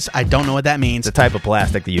toys, I don't know what that means. It's a type of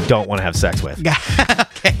plastic that you don't want to have sex with.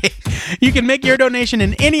 Okay. You can make your donation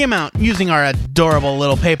in any amount using our adorable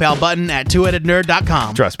little PayPal button at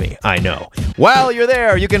twoheadednerd.com. Trust me, I know. While you're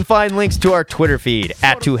there, you can find links to our Twitter feed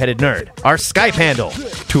at Two-Headed Nerd, our Skype handle,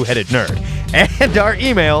 Two-Headed Nerd, and our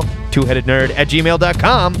email,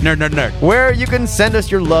 twoheadednerd@gmail.com. Nerd. Where you can send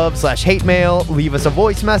us your love/hate mail, leave us a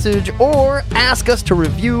voice message, or ask us to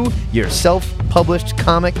review your self-published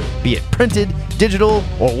comic, be it printed, digital,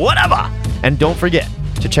 or whatever. And don't forget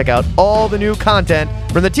to check out all the new content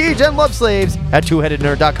from the THN Love Slaves at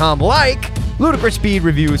twoheadednerd.com, like ludicrous speed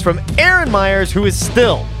reviews from Aaron Myers, who is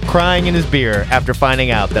still crying in his beer after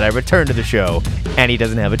finding out that I returned to the show and he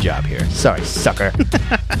doesn't have a job here. Sorry, sucker.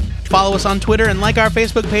 Follow us on Twitter and like our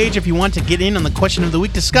Facebook page if you want to get in on the Question of the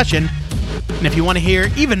Week discussion. And if you want to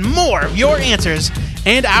hear even more of your answers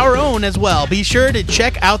and our own as well, be sure to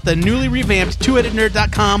check out the newly revamped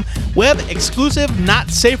twoheadednerd.com web-exclusive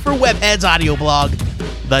Not Safe for Webheads audio blog,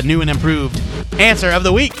 the new and improved Answer of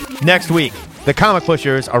the Week. Next week, the comic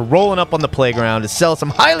pushers are rolling up on the playground to sell some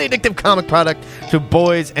highly addictive comic product to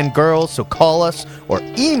boys and girls, so call us or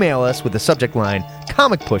email us with the subject line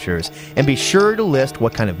Comic Pushers, and be sure to list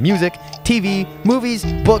what kind of music, TV, movies,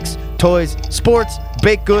 books, toys, sports,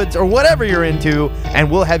 baked goods, or whatever you're into, and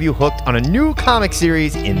we'll have you hooked on a new comic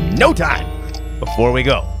series in no time. Before we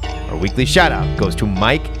go, our weekly shout-out goes to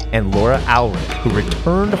Mike and Laura Alred, who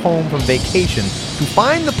returned home from vacation to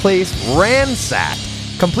find the place ransacked,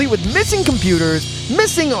 complete with missing computers,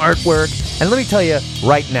 missing artwork, and let me tell you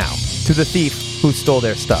right now, to the thief who stole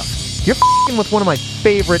their stuff, you're f***ing with one of my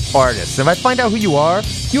favorite artists. If I find out who you are,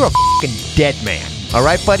 you're a f***ing dead man. All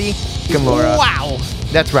right, buddy? Mike and Laura. Wow.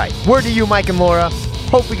 That's right. Word to you, Mike and Laura.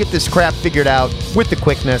 Hope we get this crap figured out with the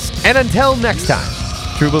quickness. And until next time,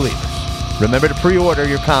 true believers, remember to pre-order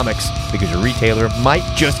your comics because your retailer might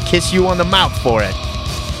just kiss you on the mouth for it.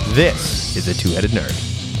 This is the Two-Headed Nerd,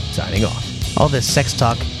 signing off. All this sex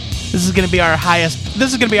talk. This is going to be our highest.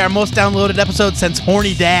 This is going to be our most downloaded episode since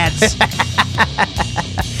Horny Dads.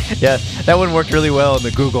 Yeah, that one worked really well in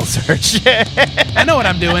the Google search. I know what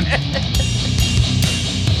I'm doing.